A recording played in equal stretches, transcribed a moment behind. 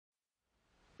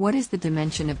What is the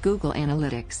dimension of Google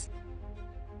Analytics?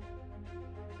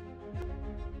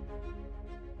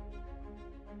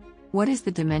 What is the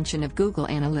dimension of Google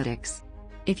Analytics?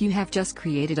 If you have just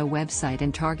created a website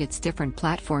and targets different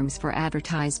platforms for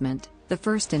advertisement, the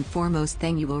first and foremost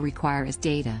thing you will require is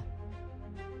data.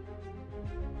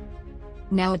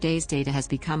 Nowadays, data has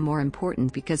become more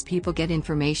important because people get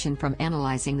information from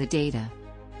analyzing the data.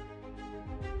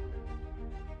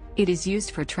 It is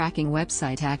used for tracking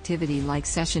website activity like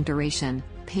session duration,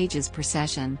 pages per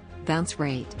session, bounce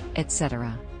rate,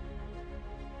 etc.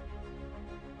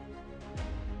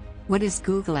 What is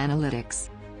Google Analytics?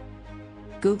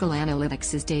 Google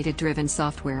Analytics is data-driven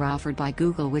software offered by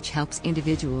Google which helps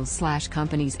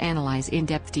individuals/companies analyze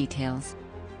in-depth details.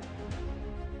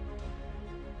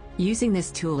 Using this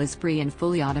tool is free and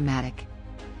fully automatic.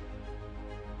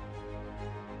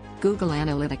 Google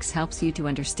Analytics helps you to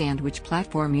understand which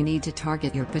platform you need to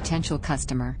target your potential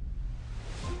customer.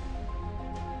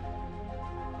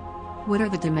 What are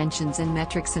the dimensions and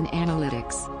metrics in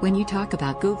analytics? When you talk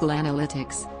about Google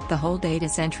Analytics, the whole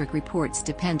data-centric reports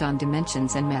depend on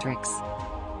dimensions and metrics.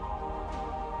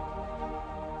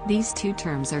 These two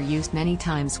terms are used many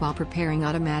times while preparing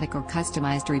automatic or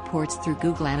customized reports through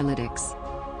Google Analytics.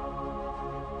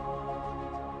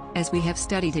 As we have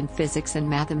studied in physics and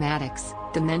mathematics,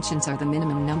 dimensions are the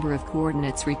minimum number of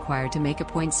coordinates required to make a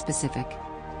point specific.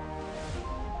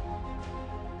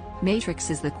 Matrix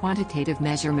is the quantitative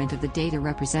measurement of the data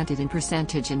represented in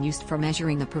percentage and used for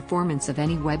measuring the performance of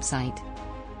any website.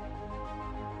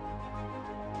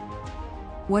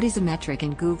 What is a metric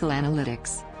in Google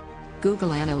Analytics? Google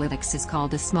Analytics is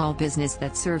called a small business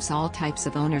that serves all types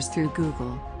of owners through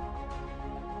Google.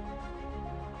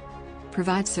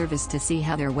 Provide service to see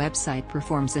how their website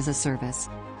performs as a service.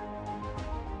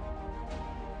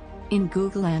 In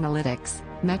Google Analytics,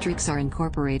 metrics are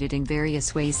incorporated in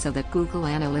various ways so that Google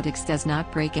Analytics does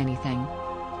not break anything.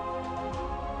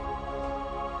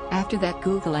 After that,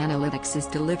 Google Analytics is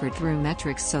delivered through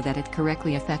metrics so that it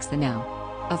correctly affects the now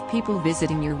of people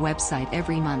visiting your website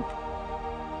every month.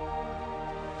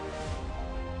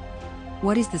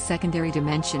 What is the secondary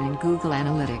dimension in Google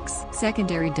Analytics?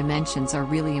 Secondary dimensions are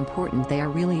really important. They are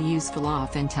really useful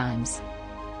oftentimes.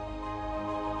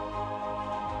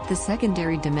 The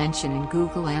secondary dimension in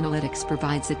Google Analytics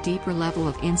provides a deeper level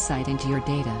of insight into your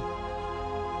data.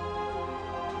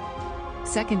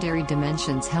 Secondary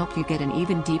dimensions help you get an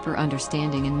even deeper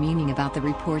understanding and meaning about the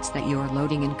reports that you are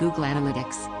loading in Google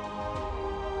Analytics.